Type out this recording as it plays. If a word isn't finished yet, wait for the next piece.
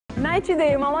Night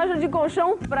Day, uma loja de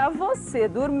colchão pra você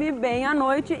dormir bem à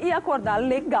noite e acordar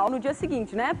legal no dia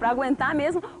seguinte, né? Pra aguentar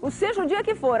mesmo, seja o dia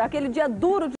que for, aquele dia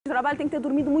duro de trabalho, tem que ter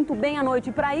dormido muito bem à noite.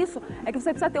 E pra isso é que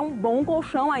você precisa ter um bom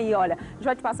colchão aí, olha. A gente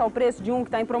vai te passar o preço de um que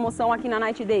tá em promoção aqui na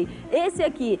Night Day. Esse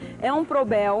aqui é um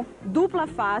Probel, dupla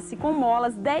face, com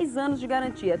molas, 10 anos de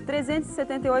garantia, R$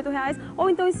 378 ou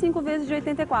então em 5 vezes de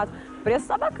 84. O preço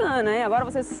tá bacana, hein? Agora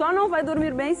você só não vai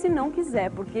dormir bem se não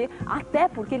quiser, até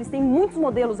porque eles têm muitos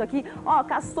modelos aqui. Ó,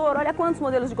 Castor, olha quantos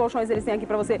modelos de colchões eles têm aqui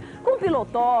pra você. Com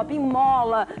pilotop, em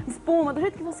mola, espuma, do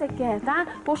jeito que você quer, tá?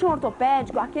 Colchão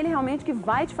ortopédico, aquele realmente que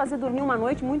vai te fazer dormir uma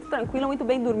noite muito tranquila, muito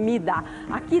bem dormida.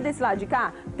 Aqui desse lado de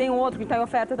cá, tem um outro que tá em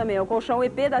oferta também, é o colchão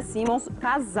EP da Simmons,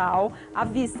 casal, à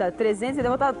vista 300, eu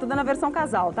vou estar tudo na versão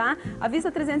casal, tá? À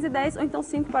vista 310 ou então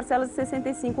 5 parcelas de R$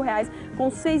 65, com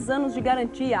 6 anos de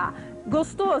garantia.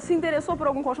 Gostou? Se interessou por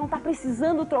algum colchão? Tá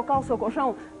precisando trocar o seu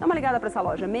colchão? Dá uma ligada para essa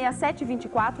loja,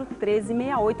 6724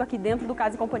 1368, aqui dentro do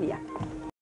Casa e Companhia.